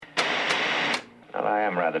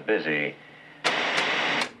rather busy.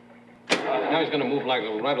 Now he's going to move like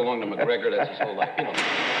right along to McGregor. That's his whole life, you know.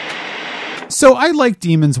 So I like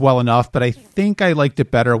Demons well enough, but I think I liked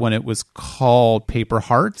it better when it was called Paper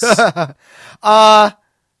Hearts.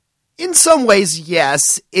 In some ways,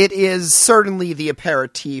 yes. It is certainly the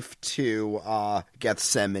aperitif to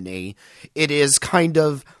Gethsemane. It is kind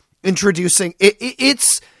of introducing...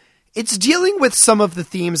 It's dealing with some of the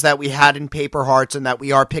themes that we had in Paper Hearts and that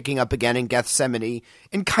we are picking up again in Gethsemane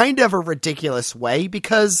in kind of a ridiculous way,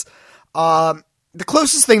 because the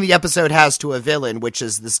closest thing the episode has to a villain, which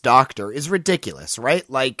is this doctor, is ridiculous, right?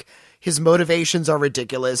 Like, his motivations are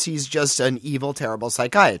ridiculous. He's just an evil, terrible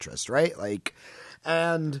psychiatrist, right? Like,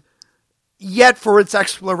 and yet for its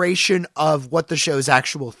exploration of what the show's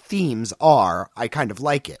actual themes are, I kind of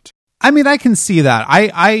like it. I mean, I can see that.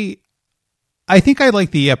 I think I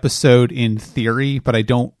like the episode in theory, but I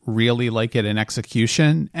don't really like it in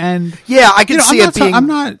execution. And yeah, I can see it being.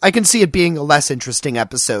 I can see it being a less interesting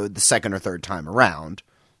episode the second or third time around.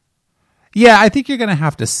 Yeah, I think you're going to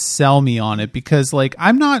have to sell me on it, because, like,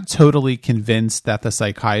 I'm not totally convinced that the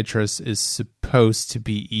psychiatrist is supposed to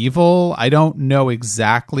be evil. I don't know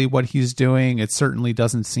exactly what he's doing. It certainly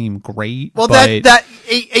doesn't seem great. Well,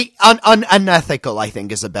 unethical, I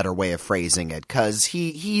think, is a better way of phrasing it, because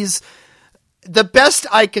he's. The best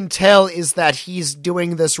I can tell is that he's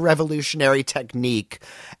doing this revolutionary technique,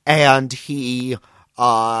 and he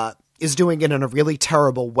is doing it in a really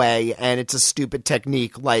terrible way, and it's a stupid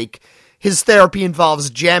technique. Like, his therapy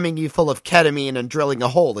involves jamming you full of ketamine and drilling a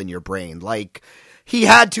hole in your brain. Like, he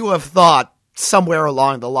had to have thought somewhere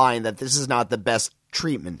along the line that this is not the best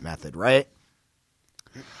treatment method, right?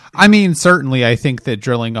 I mean, certainly I think that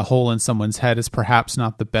drilling a hole in someone's head is perhaps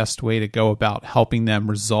not the best way to go about helping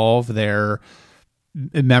them resolve their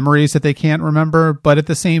memories that they can't remember. But at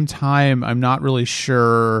the same time, I'm not really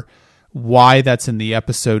sure why that's in the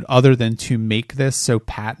episode, other than to make this so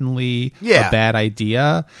patently a bad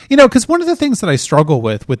idea. You know, because one of the things that I struggle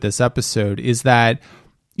with this episode is that,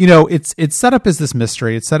 you know, it's set up as this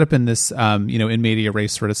mystery. It's set up in this, in media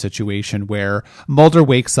res sort of situation where Mulder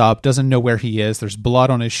wakes up, doesn't know where he is. There's blood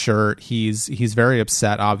on his shirt. He's very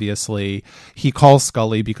upset, obviously. He calls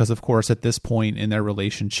Scully because, of course, at this point in their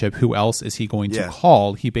relationship, who else is he going to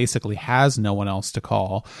call? He basically has no one else to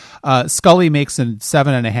call. Scully makes a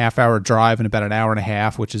 7.5 hour drive in about an hour and a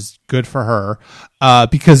half, which is good for her.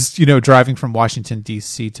 Because, you know, driving from Washington,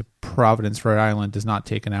 D.C. to Providence, Rhode Island does not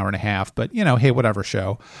take an hour and a half, but, you know, hey, whatever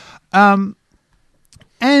show. And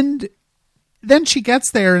then she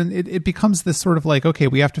gets there, and it becomes this sort of like, okay,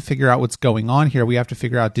 we have to figure out what's going on here. We have to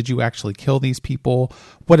figure out, did you actually kill these people?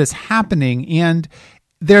 What is happening? And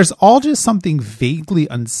there's all just something vaguely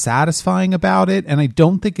unsatisfying about it, and I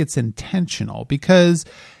don't think it's intentional, because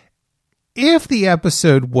if the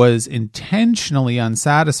episode was intentionally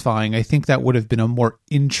unsatisfying, I think that would have been a more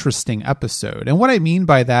interesting episode. And what I mean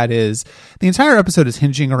by that is the entire episode is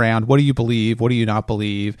hinging around, what do you believe? What do you not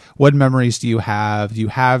believe? What memories do you have? Do you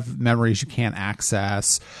have memories you can't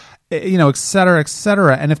access? You know, et cetera, et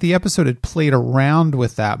cetera. And if the episode had played around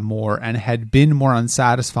with that more and had been more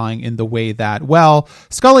unsatisfying in the way that, well,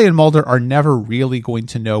 Scully and Mulder are never really going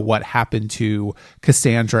to know what happened to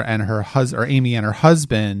Cassandra and her husband, or Amy and her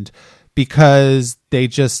husband, because they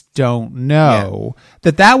just don't know,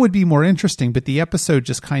 that would be more interesting. But the episode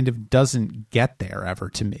just kind of doesn't get there ever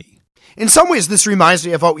to me. In some ways, this reminds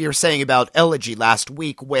me of what we were saying about Elegy last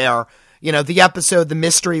week, where, you know, the episode, the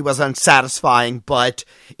mystery was unsatisfying, but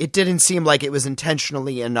it didn't seem like it was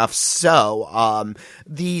intentionally enough. So,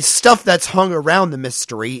 the stuff that's hung around the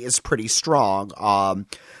mystery is pretty strong.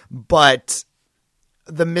 But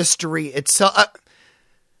the mystery itself,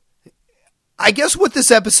 I guess what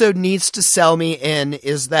this episode needs to sell me in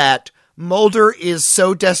is that Mulder is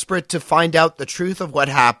so desperate to find out the truth of what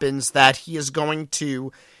happens that he is going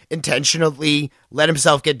to intentionally let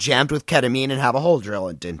himself get jammed with ketamine and have a hole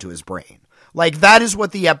drilled into his brain. Like, that is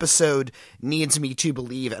what the episode needs me to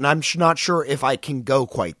believe, and I'm not sure if I can go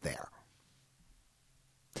quite there.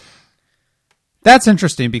 That's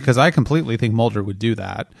interesting, because I completely think Mulder would do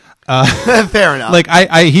that. Fair enough. Like,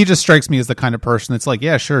 he just strikes me as the kind of person that's like,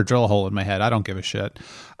 yeah, sure, drill a hole in my head. I don't give a shit.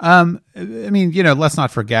 I mean, you know, let's not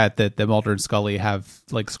forget that Mulder and Scully have,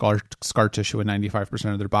 like, scar tissue in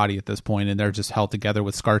 95% of their body at this point, and they're just held together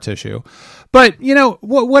with scar tissue. But, you know,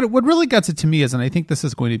 what really gets it to me is, and I think this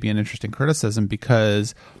is going to be an interesting criticism,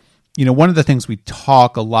 because, you know, one of the things we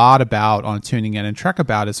talk a lot about on Tuning In and Trek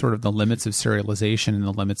About is sort of the limits of serialization and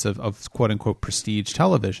the limits of quote unquote prestige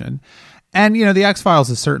television. And, you know, the X-Files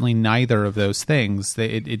is certainly neither of those things.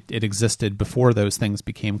 It existed before those things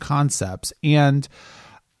became concepts. And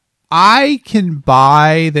I can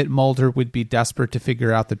buy that Mulder would be desperate to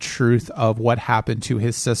figure out the truth of what happened to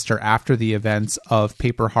his sister after the events of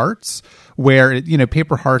Paper Hearts, where, you know,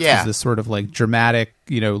 Paper Hearts is this sort of like dramatic,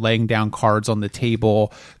 you know, laying down cards on the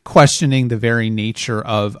table, questioning the very nature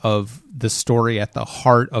of the story at the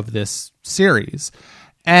heart of this series.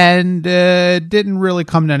 And didn't really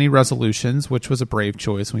come to any resolutions, which was a brave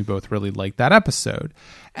choice. We both really liked that episode.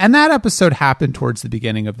 And that episode happened towards the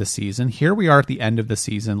beginning of the season. Here we are at the end of the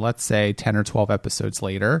season, let's say 10 or 12 episodes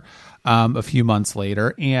later, a few months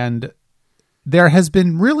later. And there has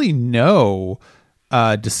been really no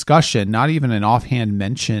discussion, not even an offhand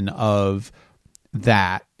mention of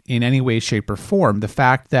that in any way, shape, or form. The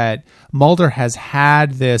fact that Mulder has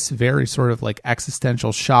had this very sort of like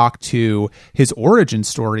existential shock to his origin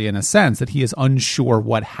story, in a sense, that he is unsure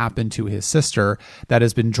what happened to his sister, that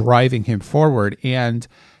has been driving him forward. And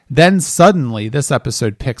then suddenly this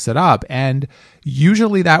episode picks it up. And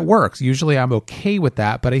usually that works. Usually I'm okay with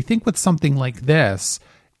that. But I think with something like this,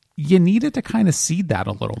 you needed to kind of seed that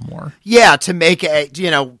a little more. Yeah, to make it,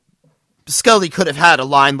 you know, Scully could have had a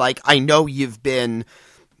line like, I know you've been,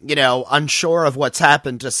 you know, unsure of what's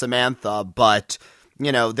happened to Samantha, but,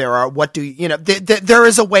 you know, there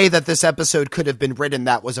is a way that this episode could have been written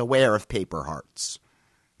that was aware of Paper Hearts.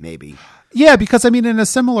 Maybe. Yeah, because I mean, in a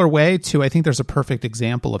similar way too, I think there's a perfect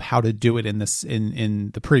example of how to do it in this in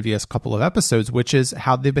the previous couple of episodes, which is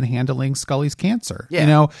how they've been handling Scully's cancer. Yeah. You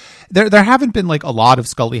know, there haven't been like a lot of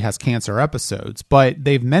Scully has cancer episodes, but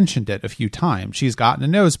they've mentioned it a few times. She's gotten a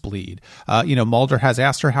nosebleed. You know, Mulder has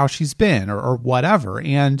asked her how she's been or whatever,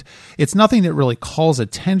 and it's nothing that really calls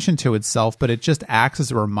attention to itself, but it just acts as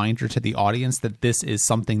a reminder to the audience that this is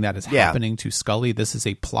something that is happening to Scully. This is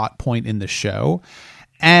a plot point in the show,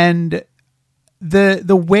 and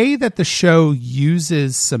the way that the show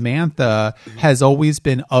uses Samantha has always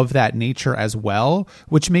been of that nature as well,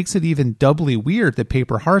 which makes it even doubly weird that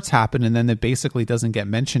Paper Hearts happened and then it basically doesn't get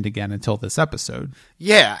mentioned again until this episode.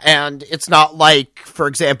 Yeah, and it's not like, for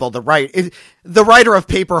example, the writer of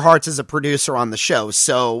Paper Hearts is a producer on the show,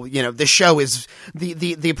 so, you know, the show is,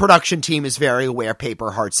 the production team is very aware Paper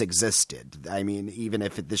Hearts existed. I mean, even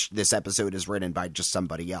if this episode is written by just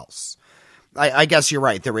somebody else. I guess you're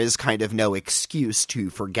right. There is kind of no excuse to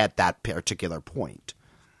forget that particular point.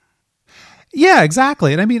 Yeah,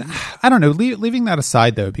 exactly. And I mean, I don't know, leaving that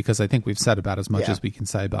aside though, because I think we've said about as much as we can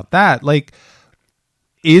say about that. Like,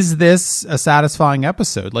 is this a satisfying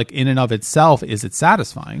episode? Like, in and of itself, is it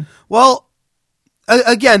satisfying? Well,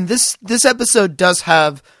 again, this episode does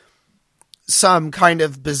have some kind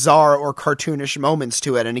of bizarre or cartoonish moments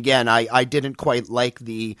to it. And again, I didn't quite like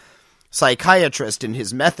the psychiatrist and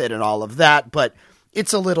his method and all of that, but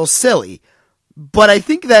it's a little silly. But I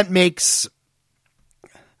think that makes...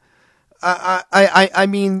 I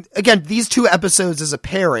mean, again, these two episodes as a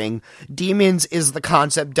pairing, Demons is the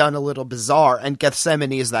concept done a little bizarre, and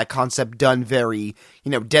Gethsemane is that concept done very,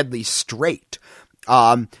 you know, deadly straight.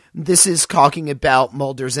 This is talking about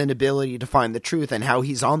Mulder's inability to find the truth and how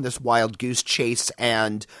he's on this wild goose chase,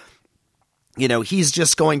 and, you know, he's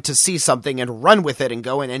just going to see something and run with it and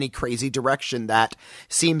go in any crazy direction that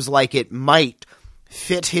seems like it might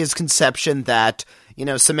fit his conception that, you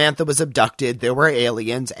know, Samantha was abducted, there were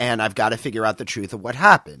aliens, and I've got to figure out the truth of what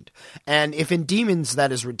happened. And if in Demons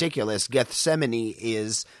that is ridiculous, Gethsemane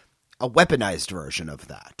is a weaponized version of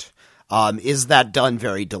that. Is that done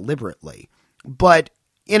very deliberately? But,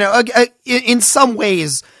 you know, in some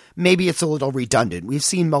ways, maybe it's a little redundant. We've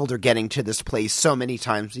seen Mulder getting to this place so many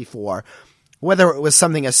times before, whether it was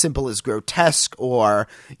something as simple as grotesque or,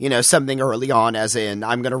 you know, something early on as in,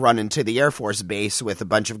 I'm going to run into the Air Force base with a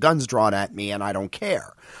bunch of guns drawn at me and I don't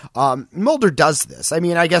care. Mulder does this. I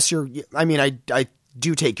mean, I guess I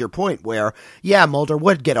do take your point where, yeah, Mulder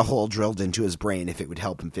would get a hole drilled into his brain if it would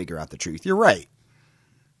help him figure out the truth. You're right.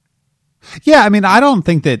 Yeah, I mean, I don't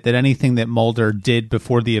think that anything that Mulder did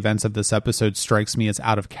before the events of this episode strikes me as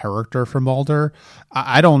out of character for Mulder.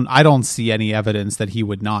 I don't see any evidence that he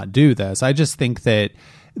would not do this. I just think that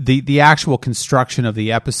the actual construction of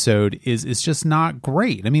the episode is just not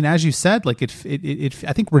great. I mean, as you said, like it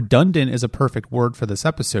I think redundant is a perfect word for this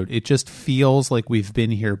episode. It just feels like we've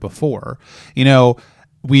been here before. You know,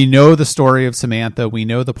 we know the story of Samantha. We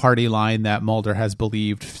know the party line that Mulder has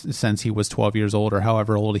believed since he was 12 years old or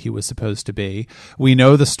however old he was supposed to be. We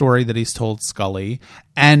know the story that he's told Scully.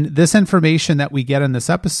 And this information that we get in this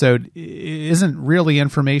episode isn't really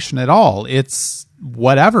information at all. It's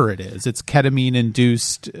whatever it is. It's ketamine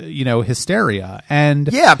induced, hysteria.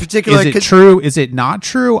 And yeah, particularly, is it true? Is it not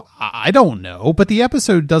true? I don't know. But the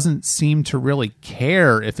episode doesn't seem to really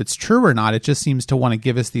care if it's true or not. It just seems to want to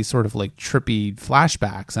give us these sort of like trippy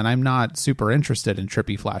flashbacks. And I'm not super interested in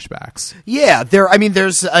trippy flashbacks. Yeah,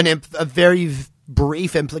 there's a very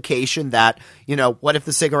brief implication that, what if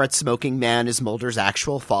the cigarette smoking man is Mulder's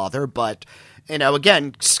actual father? But,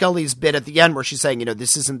 again, Scully's bit at the end where she's saying,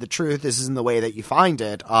 this isn't the truth, this isn't the way that you find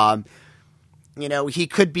it. He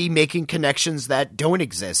could be making connections that don't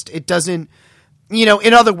exist. It doesn't,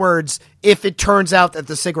 in other words, if it turns out that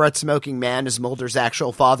the cigarette smoking man is Mulder's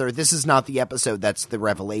actual father, this is not the episode that's the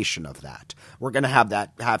revelation of that. We're going to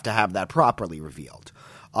have to have that properly revealed.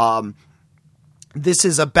 This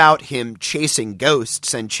is about him chasing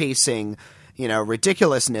ghosts and chasing,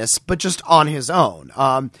 ridiculousness, but just on his own.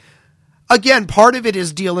 Again, part of it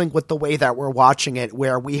is dealing with the way that we're watching it,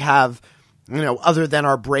 where we have, other than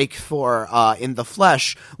our break for In the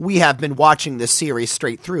Flesh, we have been watching this series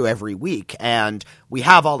straight through every week, and we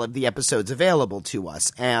have all of the episodes available to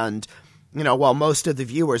us. And, while most of the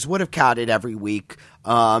viewers would have caught it every week,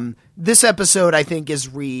 this episode, I think, is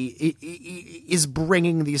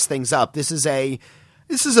bringing these things up. This is a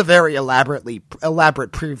very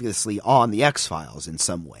elaborate previously on the X-Files in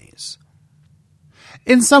some ways.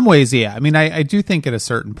 In some ways, yeah. I mean, I do think at a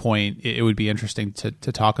certain point it would be interesting to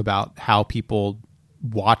talk about how people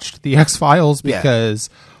watched the X-Files because,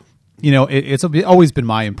 it's always been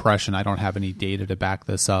my impression. I don't have any data to back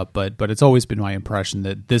this up, but it's always been my impression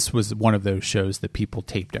that this was one of those shows that people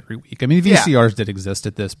taped every week. I mean, VCRs did exist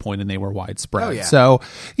at this point, and they were widespread. Oh, yeah. So,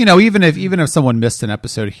 even if someone missed an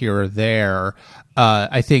episode here or there,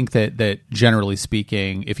 I think that generally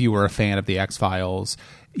speaking, if you were a fan of the X-Files,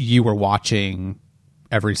 you were watching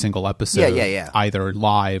every single episode, either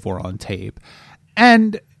live or on tape.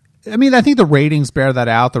 And I mean, I think the ratings bear that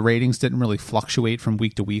out. The ratings didn't really fluctuate from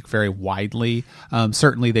week to week very widely.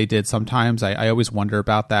 Certainly they did sometimes. I always wonder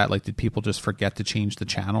about that. Like, did people just forget to change the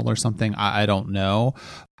channel or something? I don't know.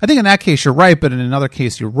 I think in that case you're right, but in another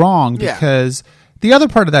case you're wrong, because the other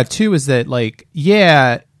part of that too is that, like,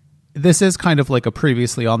 this is kind of like a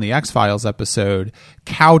previously on the X-Files episode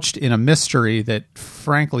couched in a mystery that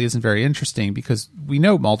frankly isn't very interesting, because we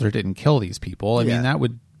know Mulder didn't kill these people. I mean, that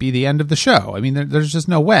would be the end of the show. I mean, there's just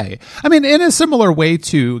no way. I mean, in a similar way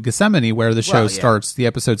to Gethsemane, where the show starts, the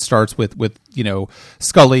episode starts with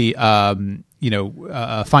Scully,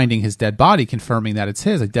 finding his dead body, confirming that it's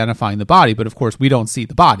his, identifying the body. But of course, we don't see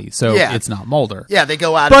the body, so it's not Mulder. Yeah, they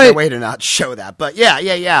go out of their way to not show that. But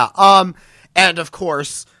yeah. And of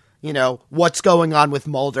course, what's going on with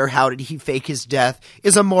Mulder? How did he fake his death?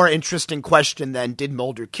 Is a more interesting question than did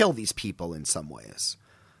Mulder kill these people in some ways.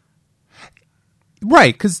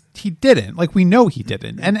 Right, because he didn't. Like, we know he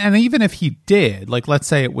didn't. And even if he did, like, let's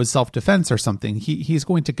say it was self-defense or something, he's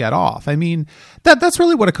going to get off. I mean, that's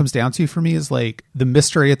really what it comes down to for me, is like the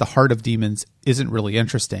mystery at the heart of Demons isn't really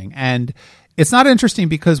interesting. And it's not interesting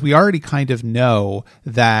because we already kind of know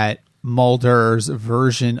that Mulder's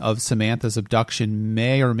version of Samantha's abduction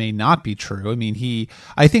may or may not be true. I mean,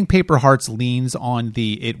 I think Paper Hearts leans on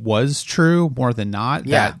it was true more than not.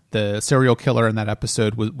 Yeah. That the serial killer in that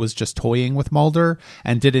episode was just toying with Mulder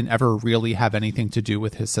and didn't ever really have anything to do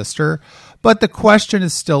with his sister. But the question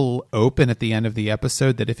is still open at the end of the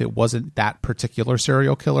episode, that if it wasn't that particular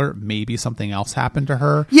serial killer, maybe something else happened to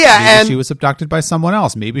her. Yeah, maybe she was abducted by someone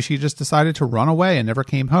else. Maybe she just decided to run away and never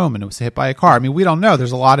came home and was hit by a car. I mean, we don't know.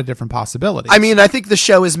 There's a lot of different possibilities. I mean, I think the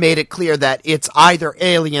show has made it clear that it's either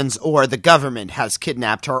aliens or the government has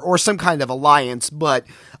kidnapped her, or some kind of alliance, but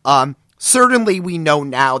certainly we know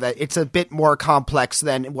now that it's a bit more complex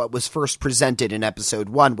than what was first presented in episode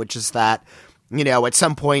 1, which is that, at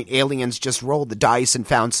some point aliens just rolled the dice and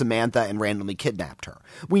found Samantha and randomly kidnapped her.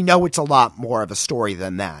 We know it's a lot more of a story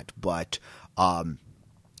than that, but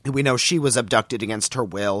we know she was abducted against her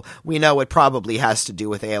will. We know it probably has to do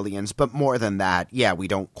with aliens, but more than that, we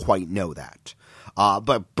don't quite know that.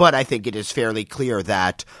 But I think it is fairly clear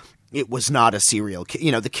that it was not a serial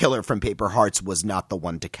the killer from Paper Hearts was not the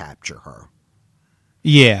one to capture her.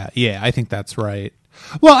 Yeah, I think that's right.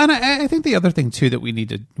 Well, and I think the other thing too that we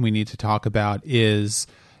need to talk about is,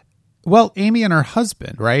 well, Amy and her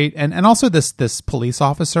husband, right? And also this police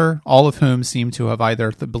officer, all of whom seem to have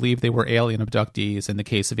either believed they were alien abductees in the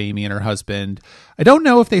case of Amy and her husband. I don't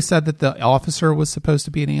know if they said that the officer was supposed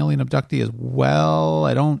to be an alien abductee as well.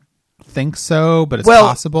 I don't think so, but it's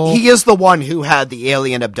possible. He is the one who had the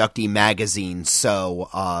Alien Abductee magazine, so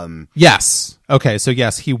yes. Okay, so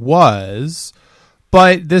yes, he was.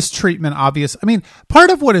 But this treatment, I mean, part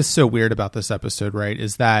of what is so weird about this episode, right,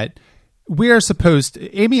 is that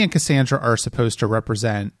Amy and Cassandra are supposed to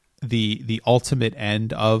represent the ultimate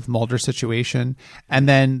end of Mulder's situation, and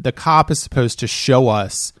then the cop is supposed to show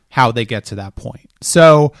us how they get to that point.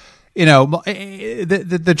 So,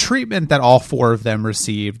 the treatment that all four of them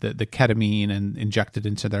received, the ketamine and injected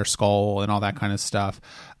into their skull and all that kind of stuff,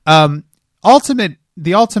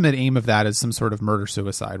 the ultimate aim of that is some sort of murder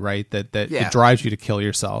suicide, right? That it drives you to kill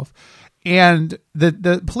yourself. And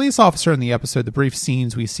the police officer in the episode, the brief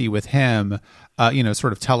scenes we see with him,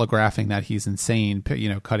 sort of telegraphing that he's insane,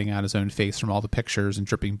 cutting out his own face from all the pictures and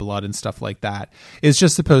dripping blood and stuff like that, is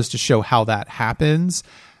just supposed to show how that happens.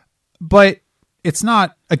 But it's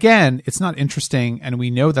not interesting. And we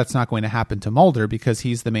know that's not going to happen to Mulder because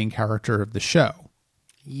he's the main character of the show.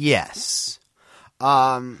 Yes.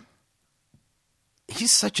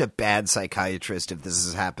 He's such a bad psychiatrist if this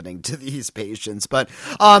is happening to these patients. But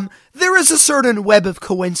there is a certain web of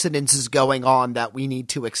coincidences going on that we need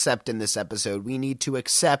to accept in this episode. We need to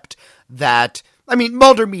accept that,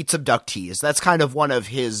 Mulder meets abductees. That's kind of one of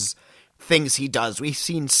his things he does. We've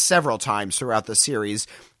seen several times throughout the series,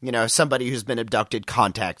 somebody who's been abducted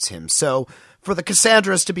contacts him. So for the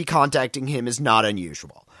Cassandras to be contacting him is not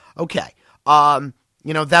unusual. Okay.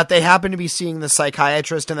 That they happen to be seeing the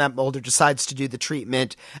psychiatrist and that Mulder decides to do the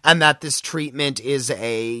treatment and that this treatment is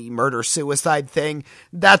a murder-suicide thing,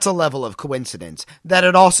 that's a level of coincidence. That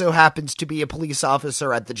it also happens to be a police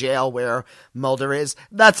officer at the jail where Mulder is,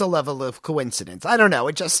 that's a level of coincidence. I don't know,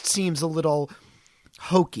 it just seems a little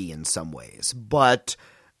hokey in some ways. But,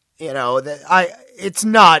 it's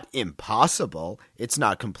not impossible. It's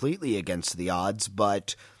not completely against the odds,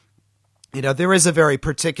 but there is a very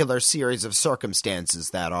particular series of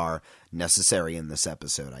circumstances that are necessary in this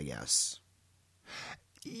episode, I guess.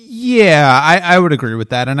 Yeah, I would agree with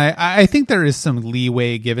that. And I think there is some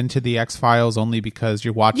leeway given to the X-Files only because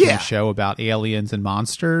you're watching a show about aliens and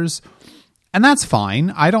monsters. And that's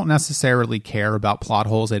fine. I don't necessarily care about plot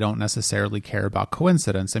holes. I don't necessarily care about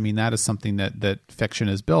coincidence. That is something that fiction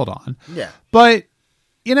is built on. Yeah. But,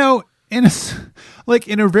 in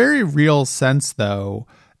a very real sense, though,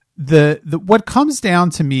 the what comes down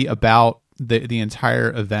to me about the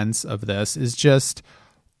entire events of this is just,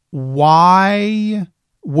 why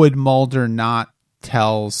would Mulder not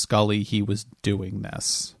tell Scully he was doing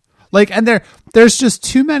this? And there's just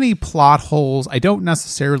too many plot holes. I don't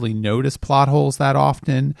necessarily notice plot holes that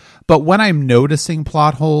often, but when I'm noticing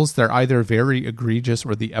plot holes, they're either very egregious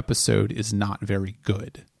or the episode is not very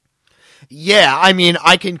good. Yeah,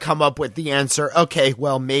 I can come up with the answer. Okay,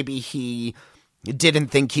 well, maybe he didn't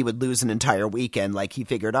think he would lose an entire weekend. He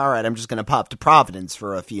figured, all right, I'm just going to pop to Providence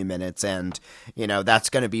for a few minutes and, that's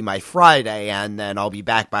going to be my Friday and then I'll be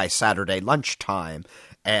back by Saturday lunchtime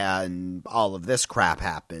and all of this crap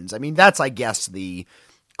happens. That's, I guess, the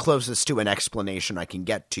closest to an explanation I can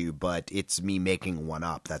get to, but it's me making one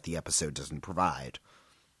up that the episode doesn't provide.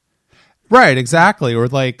 Right, exactly. Or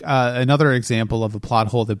another example of a plot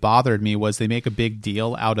hole that bothered me was they make a big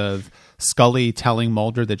deal out of Scully telling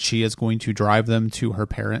Mulder that she is going to drive them to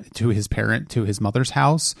his mother's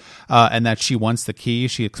house, and that she wants the key.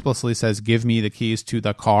 She explicitly says, "Give me the keys to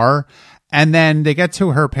the car." And then they get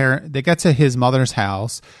to his mother's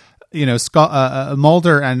house.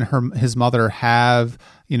 Mulder and his mother have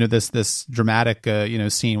this dramatic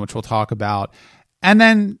scene, which we'll talk about. And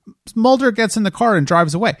then Mulder gets in the car and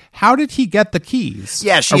drives away. How did he get the keys?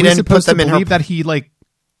 Yeah, she didn't put them in her. That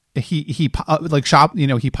he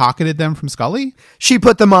pocketed them from Scully. She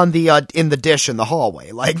put them on the in the dish in the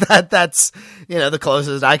hallway. That's the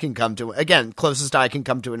closest I can come to. Again, closest I can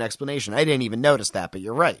come to an explanation. I didn't even notice that, but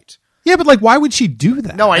you're right. Yeah, but why would she do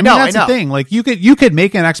that? No, I know. That's the thing. You could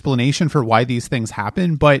make an explanation for why these things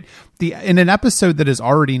happen, but in an episode that is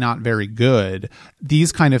already not very good,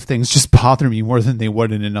 these kind of things just bother me more than they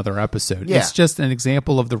would in another episode. Yeah. It's just an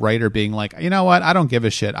example of the writer being like, you know what? I don't give a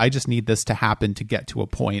shit. I just need this to happen to get to a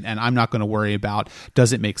point, and I'm not going to worry about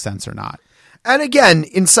does it make sense or not. And again,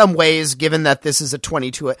 in some ways, given that this is a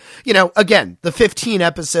 22, again, the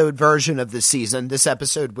 15-episode version of the season, this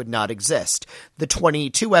episode would not exist. The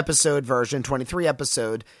 22-episode version,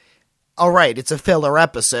 23-episode, all right, it's a filler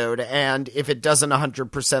episode, and if it doesn't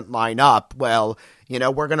 100% line up, well,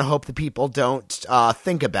 we're going to hope the people don't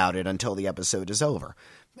think about it until the episode is over.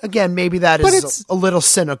 Again, maybe that is a little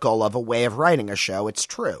cynical of a way of writing a show. It's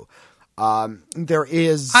true. There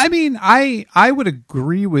is. I mean, I would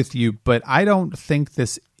agree with you, but I don't think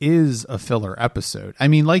this is a filler episode. I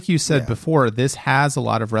mean, like you said before, this has a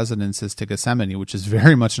lot of resonances to Gethsemane, which is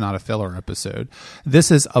very much not a filler episode. This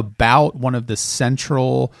is about one of the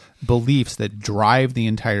central beliefs that drive the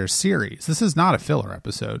entire series. This is not a filler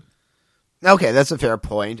episode. Okay, that's a fair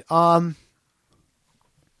point.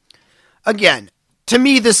 Again, to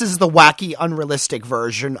me, this is the wacky, unrealistic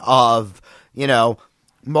version of,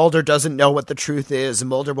 Mulder doesn't know what the truth is.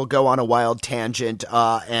 Mulder will go on a wild tangent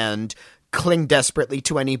and cling desperately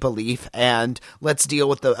to any belief, and let's deal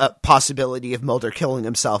with the possibility of Mulder killing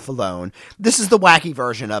himself alone. This is the wacky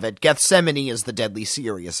version of it. Gethsemane is the deadly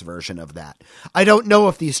serious version of that. I don't know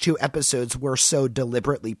if these two episodes were so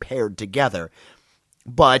deliberately paired together,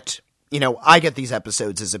 but, I get these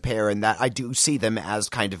episodes as a pair, and that I do see them as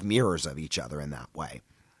kind of mirrors of each other in that way.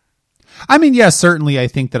 I mean, yes, certainly I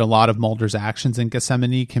think that a lot of Mulder's actions in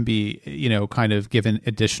Gethsemane can be, kind of given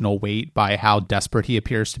additional weight by how desperate he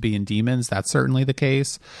appears to be in Demons. That's certainly the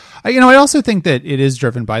case. I also think that it is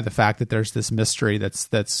driven by the fact that there's this mystery that's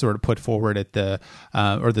sort of put forward at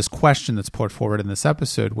or this question that's put forward in this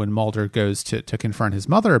episode when Mulder goes to confront his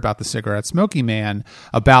mother about the cigarette smoking man,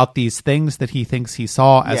 about these things that he thinks he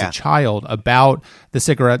saw as a child, about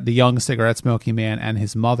the young cigarette smoking man and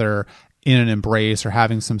his mother in an embrace or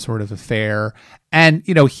having some sort of affair. And,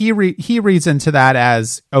 he reads into that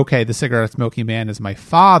as, okay, the cigarette smoking man is my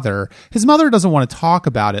father. His mother doesn't want to talk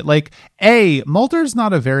about it. Like, Mulder's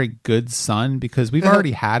not a very good son because we've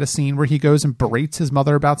already had a scene where he goes and berates his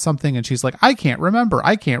mother about something and she's like, I can't remember.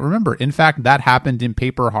 In fact, that happened in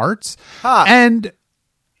Paper Hearts. And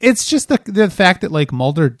it's just the fact that, like,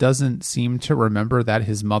 Mulder doesn't seem to remember that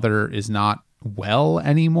his mother is not well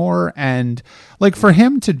anymore, and like for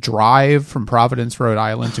him to drive from Providence, Rhode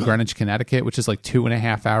Island to Greenwich, Connecticut, which is like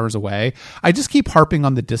 2.5 hours away. I just keep harping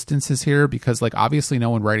on the distances here because, like, obviously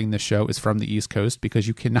no one writing this show is from the East Coast because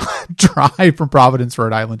you cannot drive from Providence,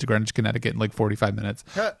 Rhode Island to Greenwich, Connecticut in like 45 minutes.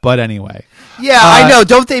 But anyway, I know.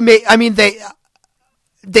 Don't they make? I mean,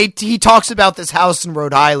 he talks about this house in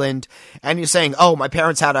Rhode Island, and he's saying, "Oh, my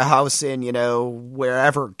parents had a house in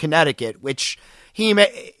wherever Connecticut," which.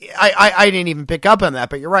 I didn't even pick up on that,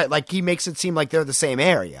 but you're right. Like, he makes it seem like they're the same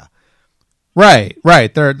area. Right.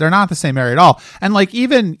 They're not the same area at all. And like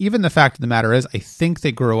even the fact of the matter is, I think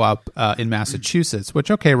they grew up in Massachusetts.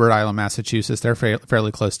 Which, okay, Rhode Island, Massachusetts, they're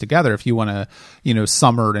fairly close together. If you want to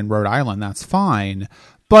summer in Rhode Island, that's fine.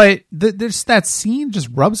 But that scene just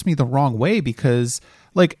rubs me the wrong way because,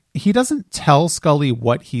 like, he doesn't tell Scully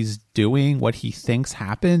what he's doing, what he thinks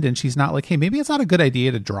happened, and she's not like, hey, maybe it's not a good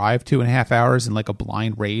idea to drive 2.5 hours in like a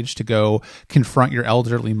blind rage to go confront your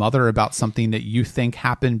elderly mother about something that you think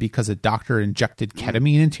happened because a doctor injected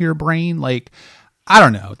ketamine into your brain. Like, I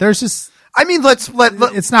don't know. There's just, I mean,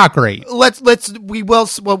 it's not great.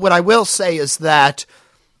 What I will say is that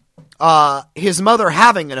his mother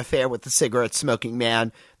having an affair with the cigarette smoking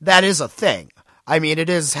man, that is a thing. I mean,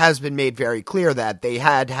 has been made very clear that they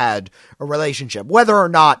had a relationship. Whether or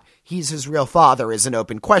not he's his real father is an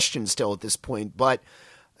open question still at this point, but,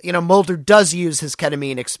 Mulder does use his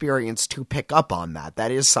ketamine experience to pick up on that.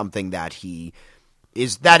 That is something that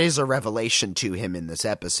that is a revelation to him in this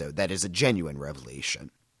episode. That is a genuine revelation.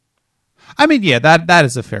 I mean, yeah, that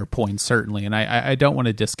is a fair point, certainly, and I don't want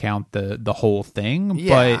to discount the whole thing,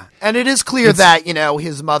 but... And it is clear that,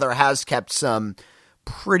 his mother has kept some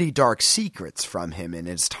pretty dark secrets from him in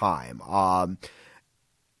his time.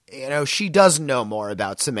 She does know more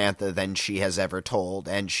about Samantha than she has ever told,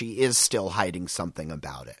 and she is still hiding something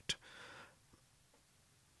about it.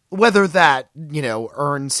 Whether that,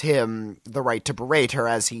 earns him the right to berate her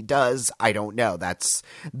as he does, I don't know. That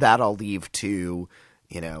I'll leave to,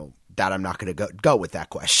 that I'm not going to go with that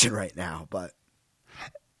question right now, but...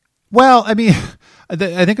 Well, I mean, I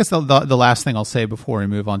think it's the last thing I'll say before we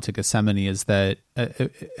move on to Gethsemane is that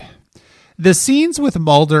the scenes with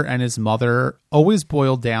Mulder and his mother always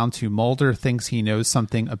boil down to Mulder thinks he knows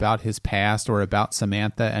something about his past or about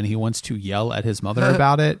Samantha, and he wants to yell at his mother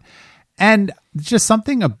about it. And just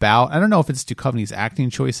something about, I don't know if it's Duchovny's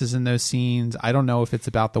acting choices in those scenes. I don't know if it's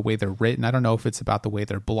about the way they're written. I don't know if it's about the way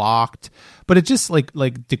they're blocked. But it just like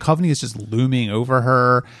Duchovny is just looming over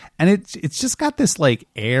her. And it's just got this like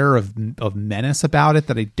air of menace about it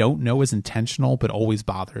that I don't know is intentional, but always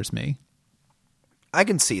bothers me. I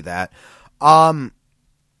can see that.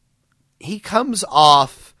 He comes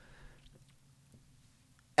off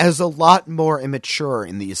as a lot more immature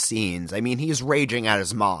in these scenes. I mean, he's raging at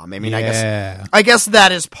his mom. I mean, yeah. I guess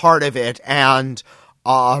that is part of it. And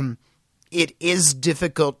it is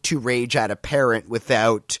difficult to rage at a parent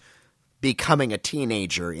without becoming a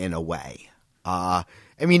teenager in a way. And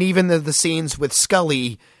I mean, even the scenes with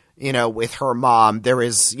Scully, with her mom, there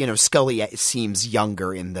is, Scully seems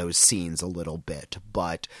younger in those scenes a little bit,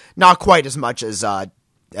 but not quite as much as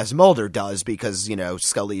Mulder does, because,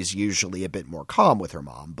 Scully's usually a bit more calm with her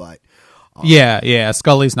mom, but... Yeah.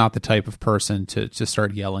 Scully's not the type of person to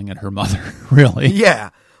start yelling at her mother, really.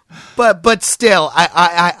 Yeah. But still,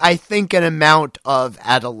 I think an amount of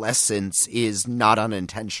adolescence is not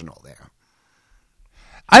unintentional there.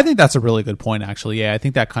 I think that's a really good point, actually. Yeah, I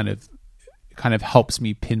think that kind of helps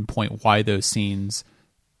me pinpoint why those scenes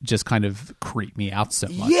just kind of creep me out so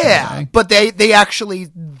much. Yeah, but they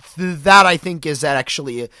actually, that I think is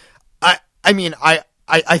actually, I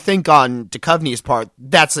think on Duchovny's part,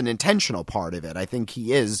 that's an intentional part of it. I think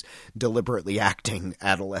he is deliberately acting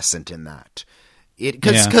adolescent in that.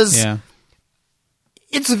 Because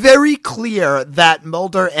it's very clear that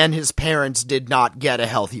Mulder and his parents did not get a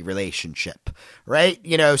healthy relationship, right?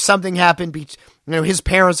 Something happened. His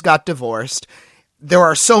parents got divorced. There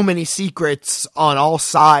are so many secrets on all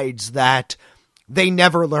sides that they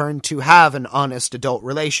never learned to have an honest adult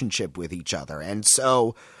relationship with each other. And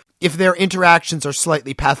so if their interactions are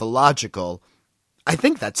slightly pathological, I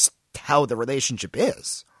think that's how the relationship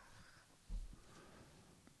is.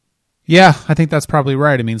 Yeah, I think that's probably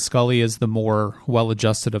right. I mean, Scully is the more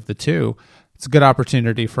well-adjusted of the two. It's a good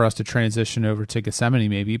opportunity for us to transition over to Gethsemane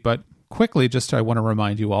maybe, but quickly, I want to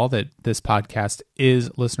remind you all that this podcast is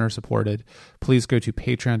listener-supported. Please go to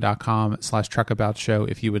patreon.com/truckaboutshow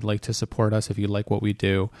if you would like to support us, if you like what we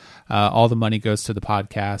do. All the money goes to the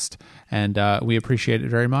podcast, and we appreciate it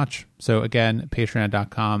very much. So again,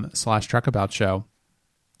 patreon.com/truckaboutshow.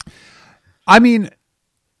 I mean,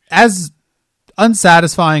 as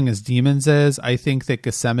unsatisfying as Demons is, I think that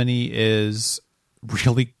Gethsemane is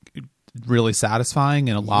really, really satisfying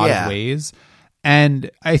in a lot of ways. And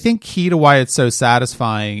I think key to why it's so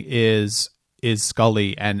satisfying is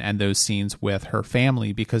Scully and those scenes with her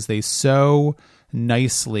family, because they so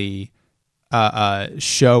nicely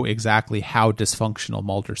show exactly how dysfunctional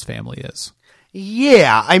Mulder's family is.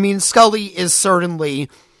 Yeah, I mean, Scully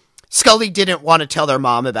didn't want to tell their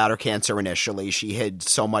mom about her cancer initially. She hid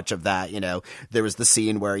so much of that, There was the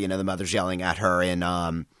scene where, the mother's yelling at her in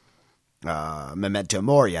Memento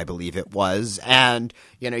Mori, I believe it was. And,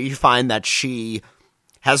 you find that she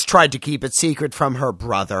has tried to keep it secret from her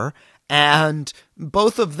brother. And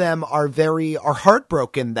both of them are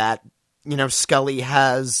heartbroken that, Scully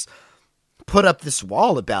has put up this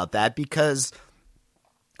wall about that, because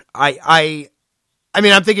I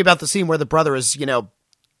mean, I'm thinking about the scene where the brother is,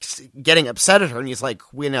 getting upset at her, and he's like,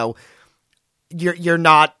 you're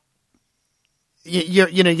not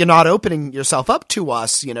opening yourself up to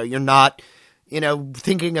us. You're not,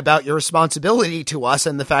 thinking about your responsibility to us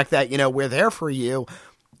and the fact that, we're there for you,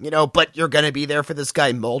 but you're going to be there for this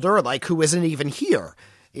guy Mulder, who isn't even here.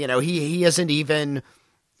 He isn't even,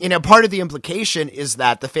 part of the implication is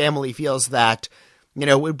that the family feels that,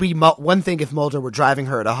 it would be one thing if Mulder were driving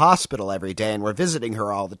her to hospital every day and were visiting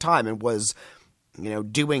her all the time and was,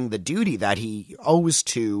 doing the duty that he owes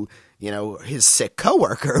to, his sick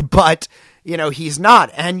coworker, but, he's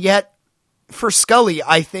not. And yet for Scully,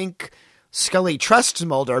 I think Scully trusts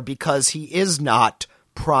Mulder because he is not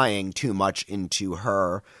prying too much into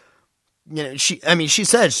her. She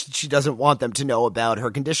says she doesn't want them to know about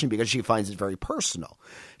her condition because she finds it very personal.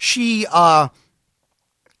 She, and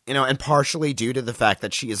partially due to the fact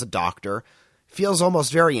that she is a doctor, feels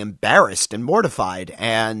almost very embarrassed and mortified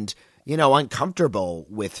and, uncomfortable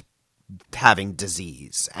with having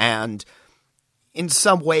disease. And in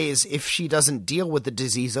some ways, if she doesn't deal with the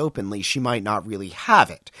disease openly, she might not really have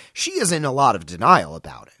it. She is in a lot of denial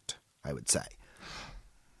about it, I would say.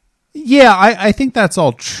 Yeah, I think that's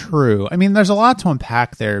all true. I mean, there's a lot to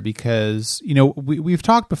unpack there because, we've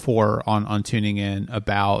talked before on Tuning In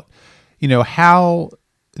about, how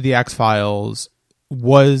the X-Files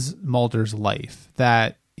was Mulder's life,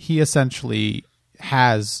 that he essentially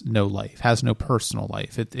has no life, has no personal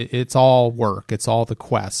life. It's all work. It's all the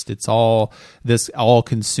quest. It's all this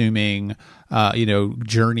all-consuming,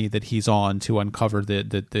 journey that he's on to uncover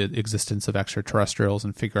the existence of extraterrestrials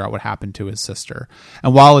and figure out what happened to his sister.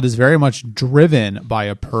 And while it is very much driven by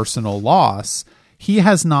a personal loss, he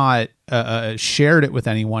has not shared it with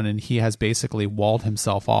anyone, and he has basically walled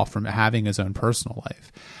himself off from having his own personal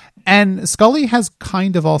life. And Scully has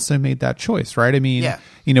kind of also made that choice, right? I mean,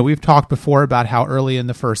 we've talked before about how early in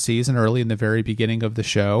the first season, early in the very beginning of the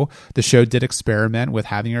show did experiment with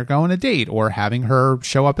having her go on a date or having her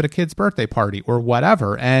show up at a kid's birthday party or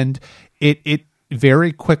whatever. And it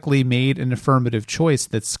very quickly made an affirmative choice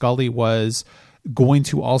that Scully was going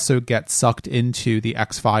to also get sucked into the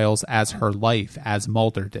X-Files as her life, as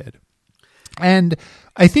Mulder did. And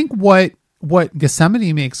I think what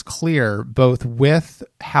Gethsemane makes clear, both with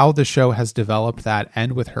how the show has developed that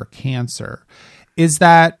and with her cancer, is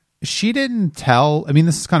that she didn't tell, I mean,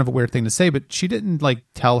 this is kind of a weird thing to say, but she didn't like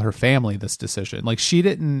tell her family this decision. Like she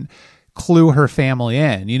didn't clue her family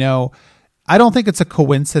in, you know. I don't think it's a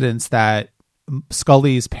coincidence that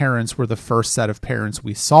Scully's parents were the first set of parents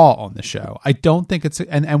we saw on the show. I don't think it's,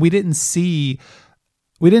 and we didn't see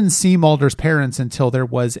Mulder's parents until there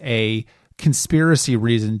was a conspiracy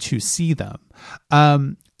reason to see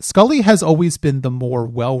them. Scully has always been the more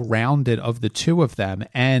well-rounded of the two of them.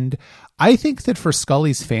 And I think that for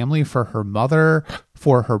Scully's family, for her mother,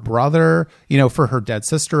 for her brother, you know, for her dead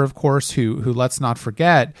sister, of course, who let's not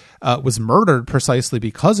forget, was murdered precisely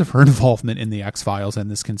because of her involvement in the X-Files and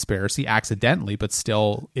this conspiracy, accidentally, but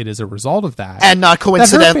still it is a result of that. And not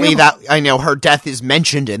coincidentally that I know her death is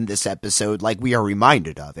mentioned in this episode, like we are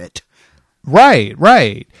reminded of it. Right.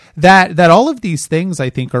 That all of these things, I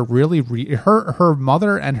think, are really her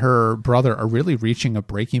mother and her brother are really reaching a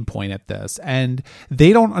breaking point at this, and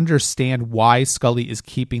they don't understand why Scully is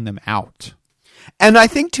keeping them out. And I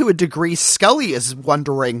think to a degree, Scully is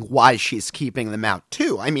wondering why she's keeping them out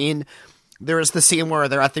too. I mean, there is the scene where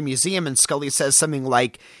they're at the museum and Scully says something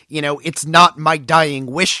like, you know, it's not my dying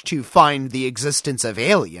wish to find the existence of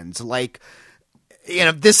aliens. Like, you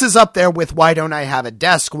know, this is up there with why don't I have a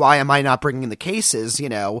desk? Why am I not bringing the cases? You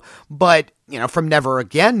know, but, you know, from Never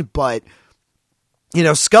Again. But, you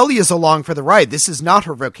know, Scully is along for the ride. This is not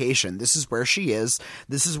her vocation. This is where she is.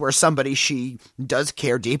 This is where somebody she does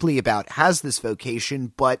care deeply about has this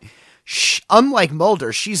vocation. But unlike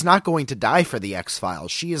Mulder, she's not going to die for the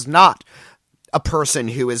X-Files. She is not a person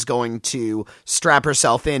who is going to strap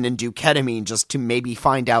herself in and do ketamine just to maybe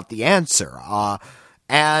find out the answer.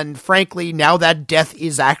 And frankly, now that death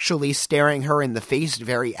is actually staring her in the face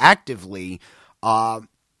very actively,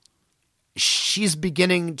 she's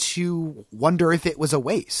beginning to wonder if it was a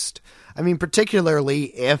waste. I mean, particularly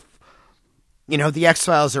if, you know, the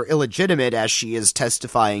X-Files are illegitimate, as she is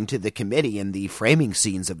testifying to the committee in the framing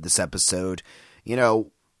scenes of this episode. You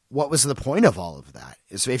know, what was the point of all of that?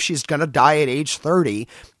 Is if she's going to die at age 30,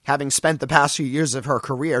 having spent the past few years of her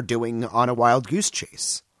career doing On a Wild Goose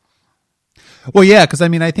Chase. Well, yeah, because I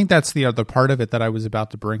mean, I think that's the other part of it that I was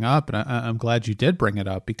about to bring up, and I'm glad you did bring it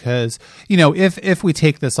up because, you know, if we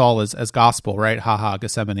take this all as gospel, right? Haha,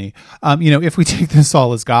 Gethsemane. You know, if we take this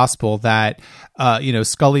all as gospel, that you know,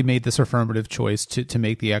 Scully made this affirmative choice to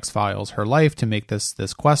make the X-Files her life, to make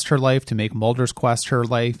this quest her life, to make Mulder's quest her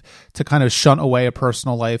life, to kind of shunt away a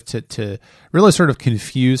personal life, to really sort of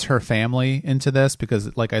confuse her family into this,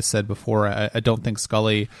 because, like I said before, I don't think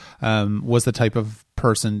Scully was the type of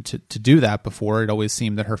person to do that before. It always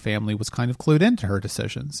seemed that her family was kind of clued into her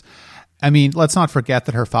decisions. I mean, let's not forget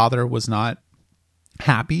that her father was not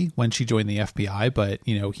happy when she joined the FBI, but,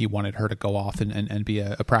 you know, he wanted her to go off and be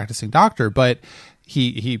a practicing doctor, but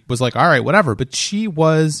he was like, all right, whatever. But she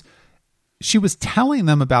was telling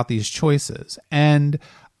them about these choices. And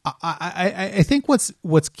I think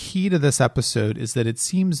what's key to this episode is that it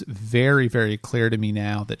seems very, very clear to me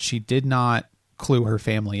now that she did not clue her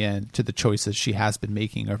family in to the choices she has been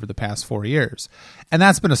making over the past 4 years, and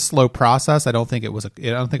that's been a slow process. I don't think it was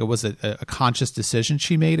a conscious decision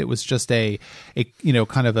she made. It was just a you know,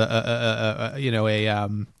 kind of a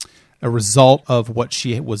result of what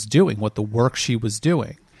she was doing, what the work she was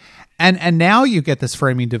doing, and now you get this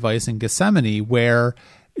framing device in Gethsemane where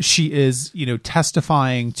she is, you know,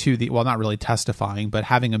 testifying to the, well, not really testifying, but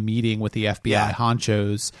having a meeting with the FBI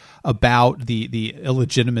honchos about the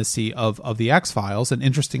illegitimacy of the X-Files. And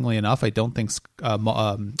interestingly enough, I don't think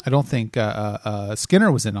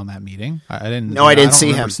Skinner was in on that meeting. I didn't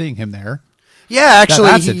see him. Seeing him there. Yeah, actually,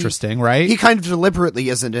 that's interesting, right? He kind of deliberately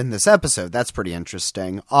isn't in this episode. That's pretty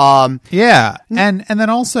interesting. Yeah, and then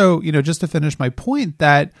also, you know, just to finish my point,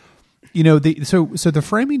 that, you know, so the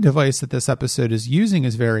framing device that this episode is using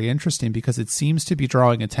is very interesting because it seems to be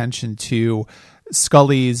drawing attention to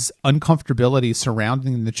Scully's uncomfortability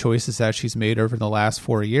surrounding the choices that she's made over the last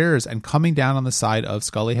 4 years, and coming down on the side of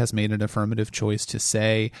Scully has made an affirmative choice to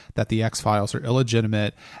say that the X-Files are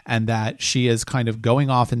illegitimate and that she is kind of going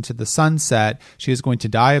off into the sunset. She is going to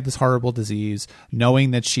die of this horrible disease,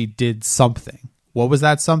 knowing that she did something. What was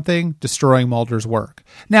that something? Destroying Mulder's work.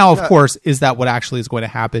 Now, of course, is that what actually is going to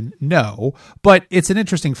happen? No, but it's an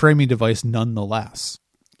interesting framing device nonetheless.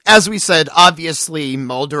 As we said, obviously,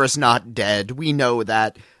 Mulder is not dead. We know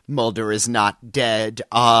that Mulder is not dead.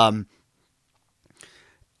 And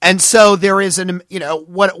so there is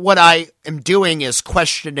what I am doing is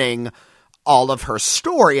questioning all of her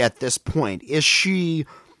story at this point. Is she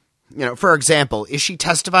for example, is she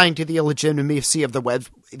testifying to the illegitimacy of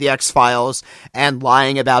the X-Files and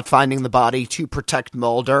lying about finding the body to protect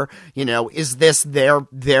Mulder? Is this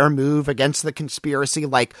their move against the conspiracy?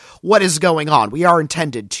 Like, what is going on? We are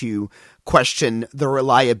intended to question the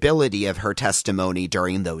reliability of her testimony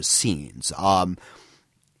during those scenes. I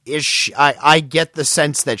get the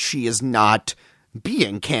sense that she is not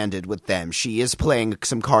being candid with them. She is playing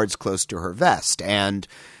some cards close to her vest, and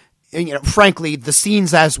frankly, the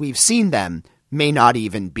scenes as we've seen them may not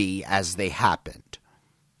even be as they happened,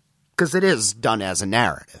 because it is done as a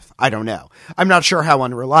narrative. I don't know. I'm not sure how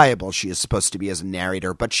unreliable she is supposed to be as a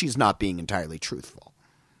narrator, but she's not being entirely truthful.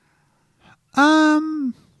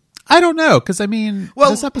 I don't know, because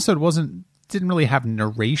this episode didn't really have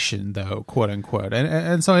narration, though, quote unquote,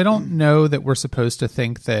 and so I don't know that we're supposed to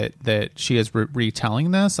think that she is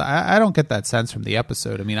retelling this. I don't get that sense from the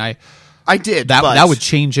episode. I did that would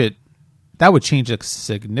change it. That would change it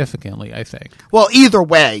significantly, I think. Well, either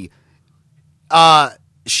way,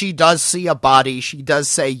 she does see a body. She does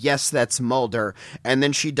say, yes, that's Mulder. And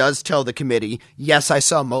then she does tell the committee, yes, I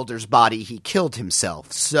saw Mulder's body. He killed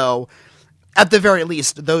himself. So at the very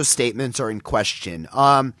least, those statements are in question.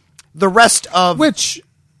 The rest of... Which...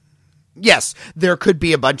 Yes, there could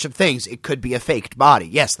be a bunch of things. It could be a faked body.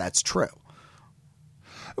 Yes, that's true.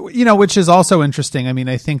 Which is also interesting.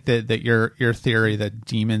 I think that your theory that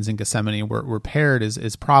Demons and Gethsemane were paired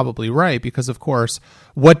is probably right, because, of course,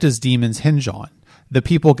 what does Demons hinge on? The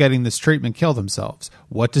people getting this treatment kill themselves.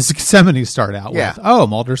 What does Gethsemane start out with? Oh,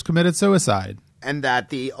 Mulder's committed suicide. And that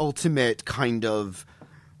the ultimate kind of...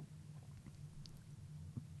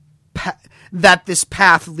 that this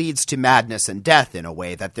path leads to madness and death in a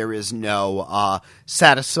way, that there is no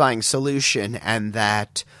satisfying solution, and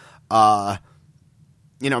that...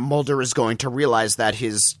 Mulder is going to realize that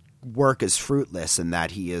his work is fruitless, and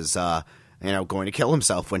that he is, going to kill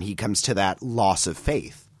himself when he comes to that loss of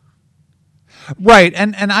faith. Right.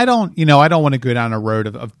 And I don't want to go down a road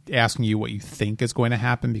of asking you what you think is going to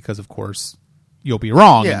happen, because, of course, you'll be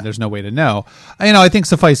wrong, and there's no way to know. I think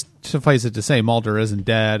suffice it to say, Mulder isn't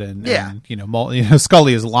dead, and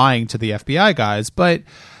Scully is lying to the FBI guys. But,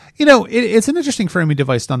 it's an interesting framing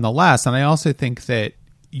device nonetheless. And I also think that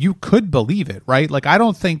you could believe it, right? Like, I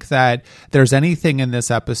don't think that there's anything in this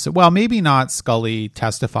episode. Well, maybe not Scully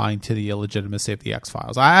testifying to the illegitimacy of the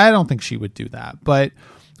X-Files. I don't think she would do that, but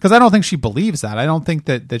because I don't think she believes that. I don't think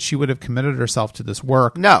that she would have committed herself to this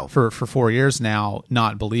work for 4 years now,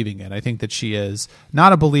 not believing it. I think that she is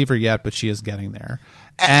not a believer yet, but she is getting there.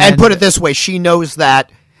 And put it this way, she knows that,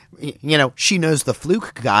 she knows the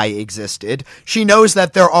Fluke guy existed. She knows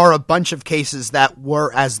that there are a bunch of cases that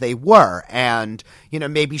were as they were. And,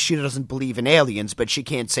 maybe she doesn't believe in aliens, but she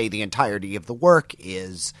can't say the entirety of the work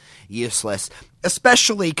is useless,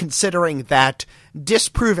 especially considering that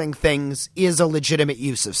disproving things is a legitimate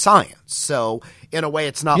use of science. So, in a way,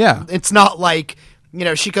 it's not like,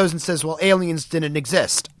 she goes and says, well, aliens didn't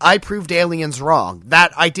exist. I proved aliens wrong.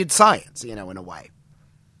 That I did science, in a way.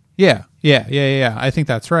 Yeah. I think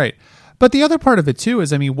that's right. But the other part of it too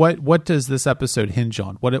is, what does this episode hinge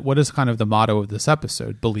on? What is kind of the motto of this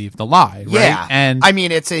episode? Believe the lie, right? Yeah. And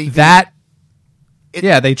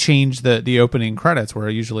they changed the opening credits, where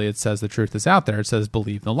usually it says the truth is out there. It says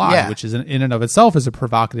believe the lie, which is in and of itself is a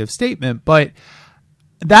provocative statement. But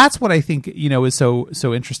that's what I think, is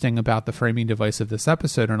so interesting about the framing device of this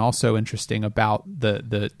episode, and also interesting about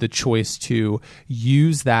the choice to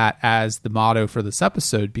use that as the motto for this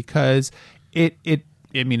episode, because if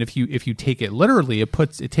you take it literally,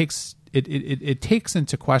 it takes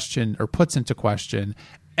into question, or puts into question,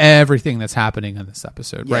 everything that's happening in this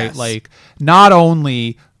episode, right? Like, not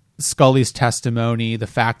only Scully's testimony, the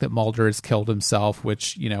fact that Mulder has killed himself,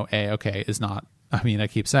 which, is not, I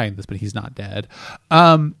keep saying this, but he's not dead.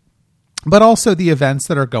 But also the events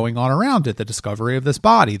that are going on around it, the discovery of this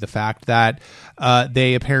body, the fact that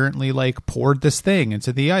they apparently poured this thing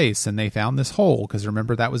into the ice and they found this hole, because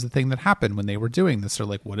remember, that was the thing that happened when they were doing this. They're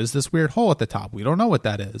like, what is this weird hole at the top? We don't know what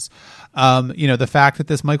that is. The fact that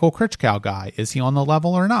this Michael Critchkow guy, is he on the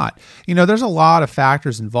level or not? There's a lot of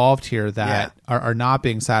factors involved here that are not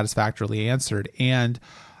being satisfactorily answered. And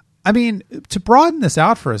to broaden this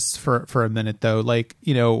out for us for a minute, though,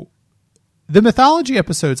 the mythology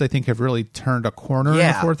episodes, I think, have really turned a corner in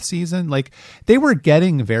the fourth season. They were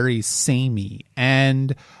getting very samey.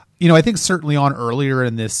 And, I think certainly on earlier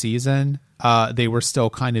in this season, they were still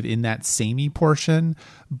kind of in that samey portion.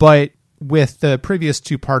 But with the previous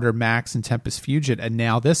two-parter, Max and Tempest Fugit, and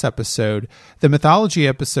now this episode, the mythology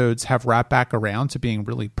episodes have wrapped back around to being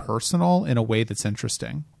really personal in a way that's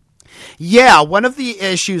interesting. Yeah, one of the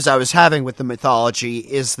issues I was having with the mythology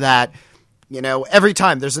is that every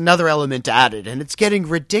time there's another element added, and it's getting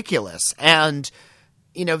ridiculous. And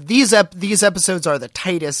these episodes are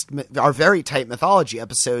are very tight mythology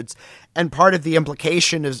episodes, and part of the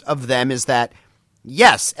implication of them is that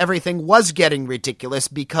yes, everything was getting ridiculous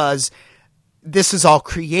because this is all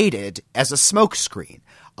created as a smokescreen.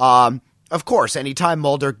 Of course, anytime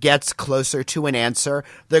Mulder gets closer to an answer,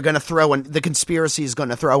 they're going to the conspiracy is going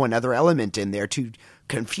to throw another element in there to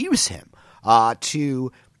confuse him,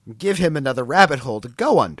 to give him another rabbit hole to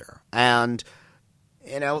go under. And,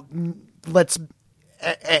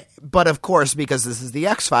 but of course, because this is the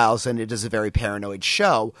X-Files and it is a very paranoid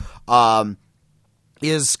show,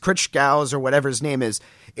 is Kritschgau's, or whatever his name is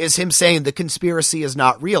him saying the conspiracy is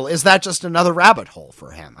not real? Is that just another rabbit hole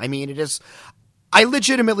for him? I mean, it is. I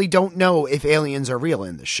legitimately don't know if aliens are real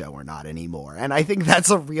in the show or not anymore. And I think that's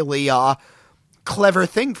a really clever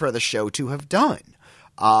thing for the show to have done.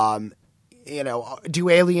 Do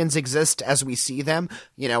aliens exist as we see them?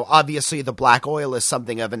 Obviously the black oil is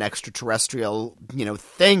something of an extraterrestrial,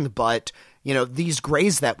 thing, but, these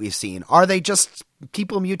grays that we've seen, are they just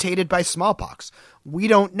people mutated by smallpox? We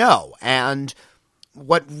don't know. And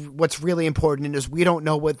what's really important is we don't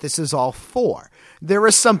know what this is all for. There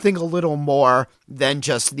is something a little more than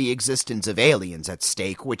just the existence of aliens at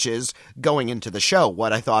stake, which is, going into the show,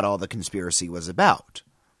 what I thought all the conspiracy was about.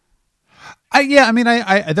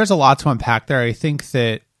 There's a lot to unpack there. I think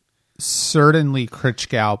that certainly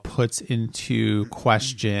Kritschgau puts into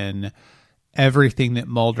question everything that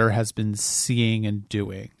Mulder has been seeing and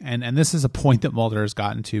doing. And this is a point that Mulder has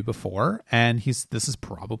gotten to before, and this is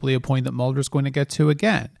probably a point that Mulder's going to get to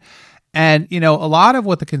again. And, a lot of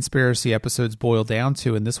what the conspiracy episodes boil down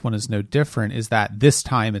to, and this one is no different, is that this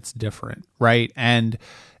time it's different, right? And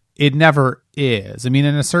it never is. I mean,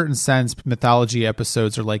 in a certain sense, mythology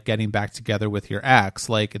episodes are like getting back together with your ex.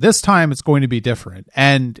 Like, this time it's going to be different,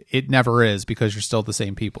 and it never is because you're still the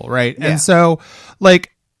same people, right? Yeah. And so,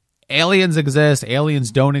 aliens exist,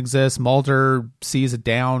 aliens don't exist. Mulder sees a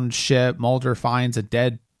downed ship. Mulder finds a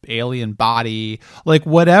dead alien body.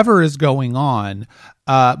 Whatever is going on,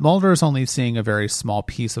 Mulder is only seeing a very small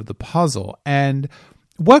piece of the puzzle. And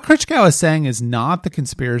what Kritschgau is saying is not the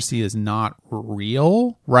conspiracy is not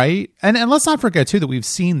real, right? And let's not forget, too, that we've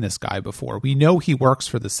seen this guy before. We know he works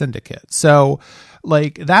for the Syndicate. So,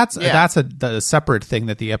 that's a separate thing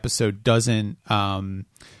that the episode doesn't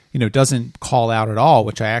call out at all,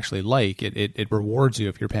 which I actually like. It rewards you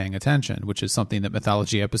if you're paying attention, which is something that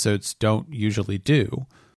mythology episodes don't usually do.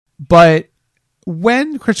 But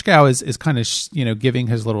when Kritschgau is kind of, giving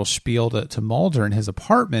his little spiel to Mulder in his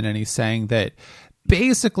apartment, and he's saying that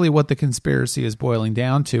basically what the conspiracy is boiling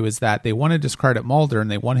down to is that they want to discredit Mulder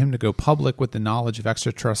and they want him to go public with the knowledge of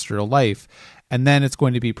extraterrestrial life, and then it's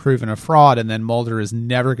going to be proven a fraud, and then Mulder is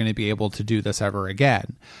never going to be able to do this ever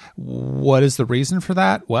again. What is the reason for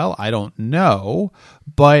that? Well, I don't know,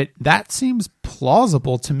 but that seems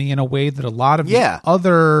plausible to me in a way that a lot of the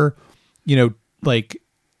other,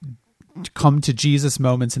 come to Jesus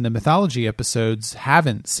moments in the mythology episodes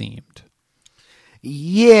haven't seemed.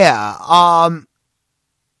 Yeah.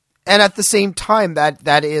 And at the same time,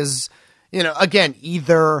 that is, again,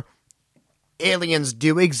 either aliens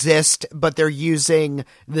do exist, but they're using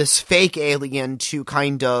this fake alien to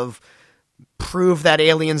kind of prove that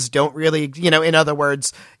aliens don't really, in other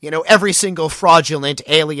words, every single fraudulent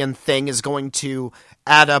alien thing is going to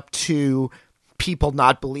add up to people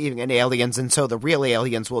not believing in aliens, and so the real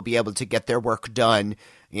aliens will be able to get their work done,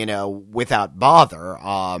 without bother.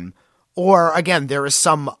 Or, again, there is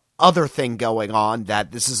some other thing going on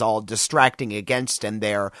that this is all distracting against, and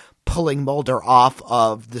they're pulling Mulder off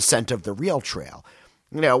of the scent of the real trail.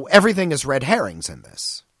 Everything is red herrings in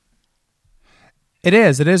this. It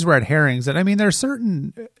is red herrings. And I mean, there are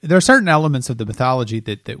certain elements of the mythology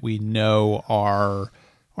that we know are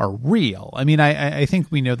real. I mean, I think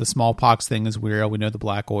we know the smallpox thing is real. We know the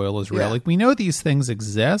black oil is real. Yeah. We know these things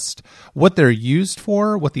exist. What they're used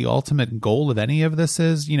for, what the ultimate goal of any of this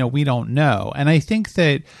is, we don't know. And I think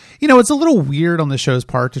that, it's a little weird on the show's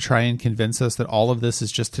part to try and convince us that all of this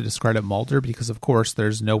is just to discredit Mulder, because of course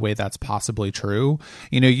there's no way that's possibly true.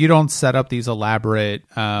 You don't set up these elaborate,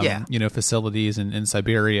 facilities in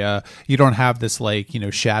Siberia. You don't have this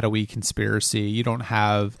shadowy conspiracy. You don't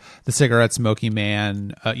have the cigarette smoking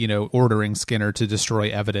man, ordering Skinner to destroy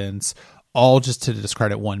evidence, all just to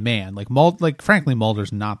discredit one man. Frankly,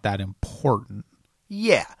 Mulder's not that important.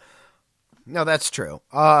 Yeah. No, that's true.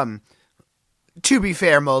 To be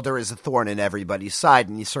fair, Mulder is a thorn in everybody's side,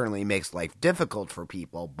 and he certainly makes life difficult for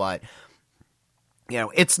people, but,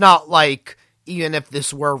 it's not like, even if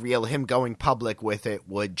this were real, him going public with it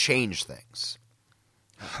would change things.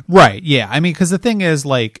 Right, yeah. I mean, because the thing is,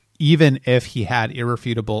 even if he had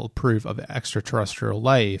irrefutable proof of extraterrestrial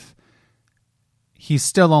life, he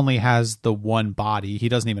still only has the one body. He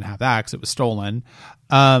doesn't even have that because it was stolen.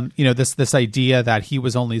 This idea that he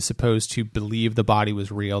was only supposed to believe the body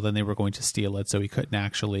was real, then they were going to steal it, so he couldn't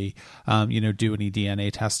actually, do any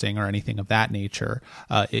DNA testing or anything of that nature.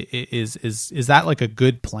 Is that like a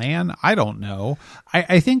good plan? I don't know.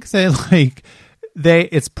 I think that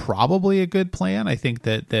it's probably a good plan. I think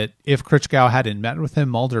that if Krichgau hadn't met with him,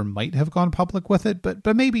 Mulder might have gone public with it, but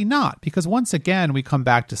maybe not, because once again, we come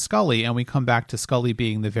back to Scully, and we come back to Scully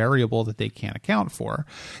being the variable that they can't account for.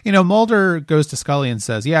 Mulder goes to Scully and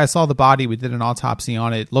says, yeah, I saw the body. We did an autopsy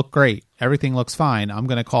on it. Looked great. Everything looks fine. I'm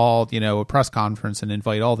going to call, a press conference and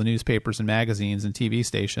invite all the newspapers and magazines and TV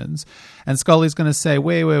stations. And Scully's going to say,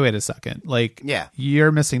 wait a second.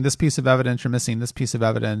 You're missing this piece of evidence. You're missing this piece of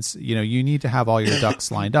evidence. You need to have all your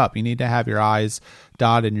ducks lined up. You need to have your I's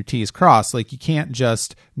dotted and your T's crossed. You can't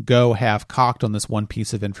just go half cocked on this one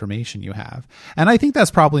piece of information you have. And I think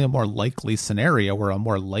that's probably a more likely scenario or a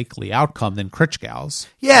more likely outcome than Krichgau's.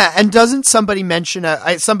 Yeah. And doesn't somebody mention,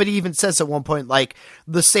 somebody even says at one point,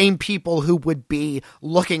 the same people who would be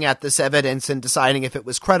looking at this evidence and deciding if it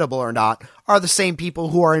was credible or not are the same people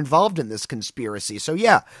who are involved in this conspiracy. So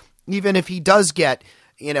yeah, even if he does get,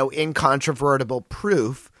 incontrovertible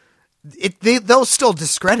proof, they'll still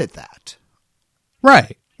discredit that.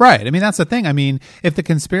 Right. I mean, that's the thing. I mean, if the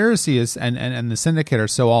conspiracy is and the syndicate are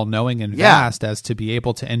so all knowing and vast as to be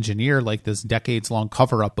able to engineer this decades long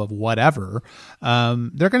cover up of whatever,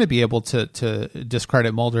 they're going to be able to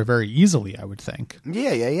discredit Mulder very easily, I would think.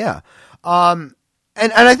 Yeah. And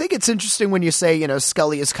I think it's interesting when you say,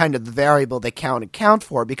 Scully is kind of the variable they can't account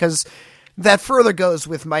for, because that further goes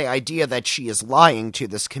with my idea that she is lying to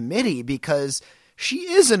this committee, because she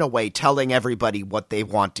is in a way telling everybody what they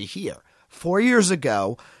want to hear. 4 years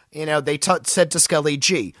ago, they said to Scully,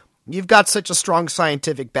 gee, you've got such a strong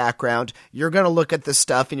scientific background. You're going to look at this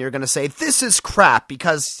stuff and you're going to say, this is crap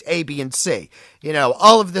because A, B, and C.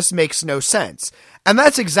 All of this makes no sense. And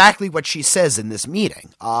that's exactly what she says in this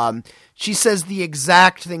meeting. She says the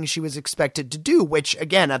exact thing she was expected to do, which,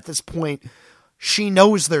 again, at this point, she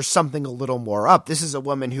knows there's something a little more up. This is a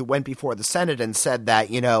woman who went before the Senate and said that,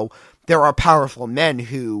 there are powerful men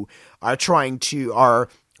who are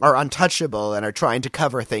are untouchable and are trying to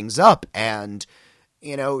cover things up. And,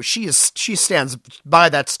 she stands by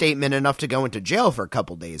that statement enough to go into jail for a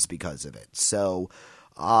couple days because of it. So,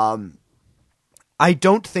 I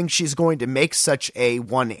don't think she's going to make such a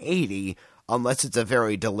 180 unless it's a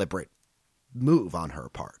very deliberate move on her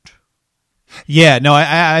part. Yeah, no,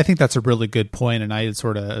 I think that's a really good point, and I had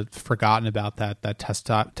sort of forgotten about that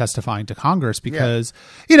testifying to Congress, because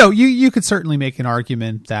you could certainly make an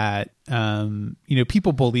argument that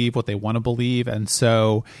people believe what they want to believe, and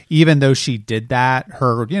so even though she did that,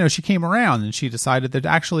 she came around and she decided that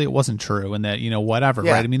actually it wasn't true, and that whatever,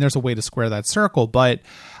 right? I mean, there's a way to square that circle, but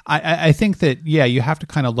I think that you have to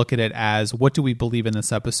kind of look at it as, what do we believe in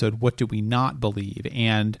this episode? What do we not believe?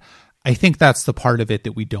 And I think that's the part of it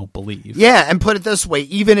that we don't believe. Yeah, and put it this way,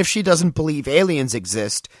 even if she doesn't believe aliens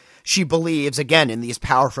exist, she believes, again, in these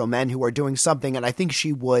powerful men who are doing something, and I think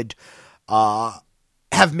she would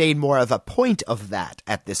have made more of a point of that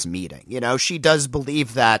at this meeting. She does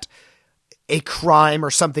believe that a crime or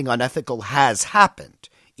something unethical has happened,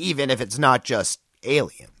 even if it's not just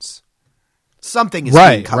aliens. Something is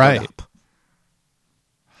being covered up.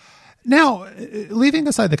 Now, leaving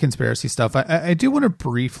aside the conspiracy stuff, I do want to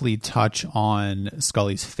briefly touch on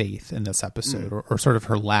Scully's faith in this episode, or sort of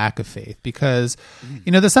her lack of faith, because,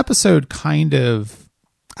 this episode kind of,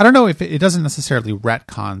 I don't know if it doesn't necessarily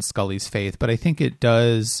retcon Scully's faith, but I think it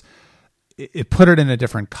does, it put it in a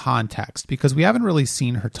different context, because we haven't really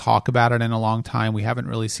seen her talk about it in a long time. We haven't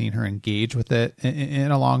really seen her engage with it in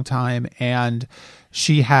a long time. And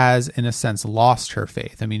she has, in a sense, lost her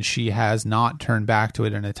faith. I mean, she has not turned back to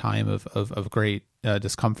it in a time of great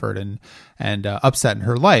discomfort and upset in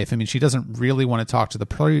her life. I mean, she doesn't really want to talk to the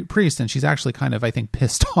priest, and she's actually kind of, I think,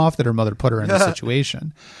 pissed off that her mother put her in this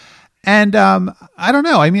situation. And I don't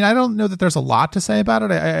know. I mean, I don't know that there's a lot to say about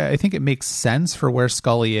it. I think it makes sense for where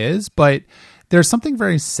Scully is, but there's something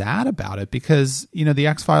very sad about it, because, the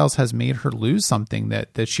X-Files has made her lose something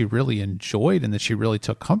that she really enjoyed and that she really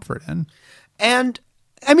took comfort in. And,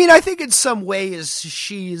 I mean, I think in some ways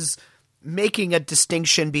she's making a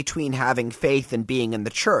distinction between having faith and being in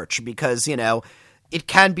the church, because, it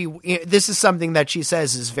can be, this is something that she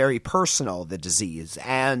says is very personal, the disease,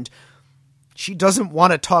 and she doesn't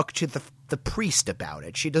want to talk to the priest about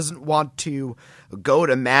it. She doesn't want to go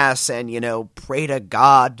to mass and, pray to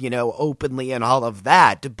God, openly and all of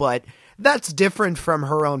that, but that's different from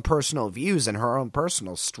her own personal views and her own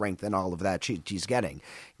personal strength and all of that she's getting.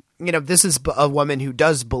 You know, this is a woman who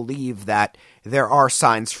does believe that there are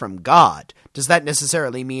signs from God. Does that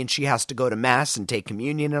necessarily mean she has to go to Mass and take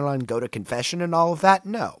communion and go to confession and all of that?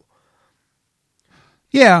 No.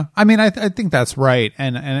 Yeah, I mean, I think that's right,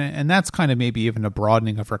 and that's kind of maybe even a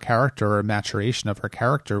broadening of her character or a maturation of her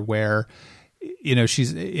character, where, you know,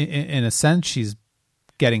 she's in a sense she's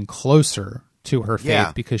getting closer to her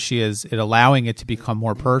faith because she is allowing it to become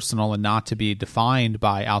more personal and not to be defined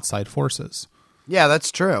by outside forces. Yeah,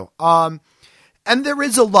 that's true. And there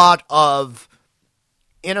is a lot of,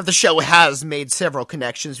 you know, the show has made several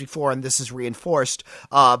connections before, and this is reinforced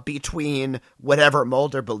between whatever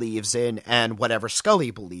Mulder believes in and whatever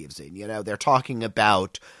Scully believes in. You know, they're talking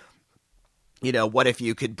about, you know, what if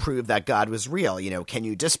you could prove that God was real? You know, can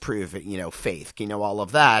you disprove it? You know, faith, you know, all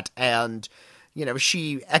of that. And, you know,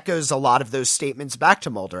 she echoes a lot of those statements back to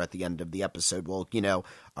Mulder at the end of the episode. Well, you know,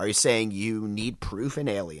 are you saying you need proof in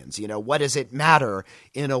aliens? You know, what does it matter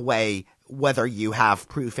in a way whether you have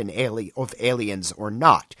proof of aliens or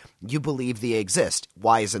not? You believe they exist.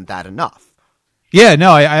 Why isn't that enough? Yeah,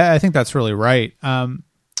 no, I think that's really right.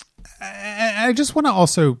 I just want to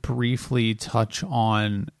also briefly touch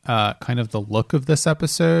on kind of the look of this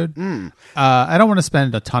episode. I don't want to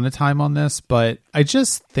spend a ton of time on this, but I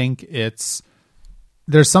just think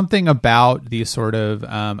there's something about the sort of,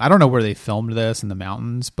 I don't know where they filmed this in the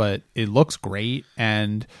mountains, but it looks great.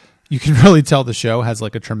 And you can really tell the show has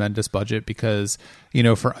like a tremendous budget because, you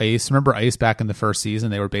know, for Ice, remember Ice back in the first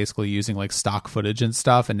season, they were basically using like stock footage and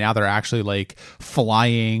stuff. And now they're actually like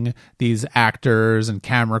flying these actors and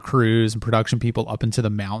camera crews and production people up into the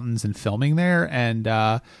mountains and filming there. And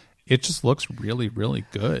it just looks really, really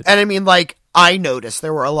good. And I mean, like, I noticed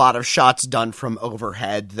there were a lot of shots done from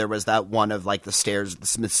overhead. There was that one of like the stairs of the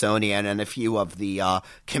Smithsonian and a few of the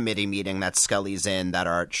committee meeting that Scully's in that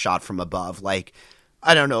are shot from above. Like,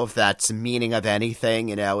 I don't know if that's meaning of anything,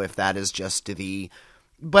 you know, if that is just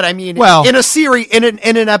but I mean, well, in a series, in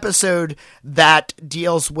an episode that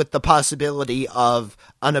deals with the possibility of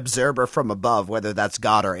an observer from above, whether that's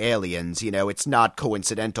God or aliens, you know, it's not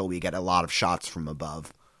coincidental we get a lot of shots from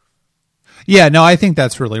above. Yeah, no, I think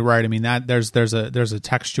that's really right. I mean, that there's a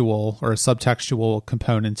textual or a subtextual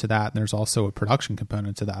component to that, and there's also a production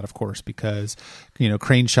component to that, of course, because, you know,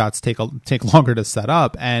 crane shots take longer to set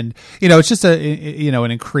up, and, you know, it's just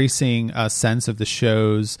an increasing sense of the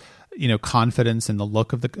show's, you know, confidence in the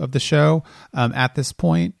look of the show at this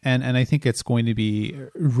point, and I think it's going to be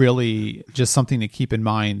really just something to keep in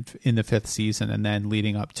mind in the 5th season and then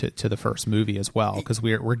leading up to the first movie as well, because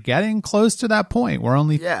we're getting close to that point. We're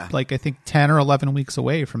only like I think 10 or 11 weeks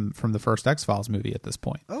away from the first X-Files movie at this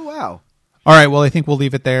point. Oh wow. All right, well, I think we'll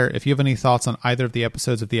leave it there. If you have any thoughts on either of the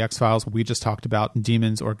episodes of The X-Files we just talked about,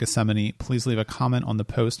 Demons or Gethsemane, please leave a comment on the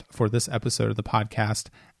post for this episode of the podcast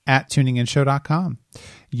at tuninginshow.com.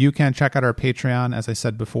 You can check out our Patreon, as I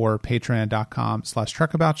said before,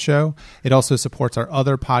 patreon.com/trekaboutshow. It also supports our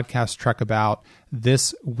other podcast, Trek About.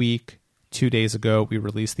 This week, 2 days ago, we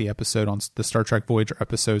released the episode on the Star Trek Voyager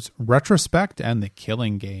episodes Retrospect and The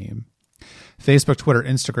Killing Game. Facebook, Twitter,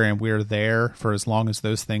 Instagram, we are there for as long as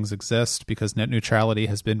those things exist because net neutrality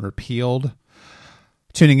has been repealed.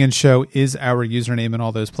 Tuning In Show is our username in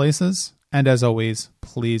all those places. And as always,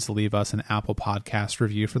 please leave us an Apple Podcast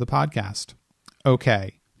review for the podcast.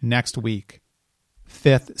 Okay, next week,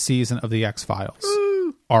 5th season of The X-Files.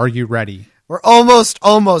 Are you ready? We're almost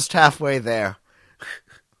halfway there.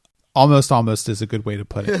 Almost is a good way to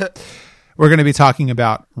put it. We're going to be talking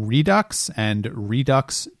about Redux and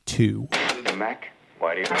Redux 2. Mac,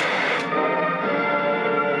 why do you...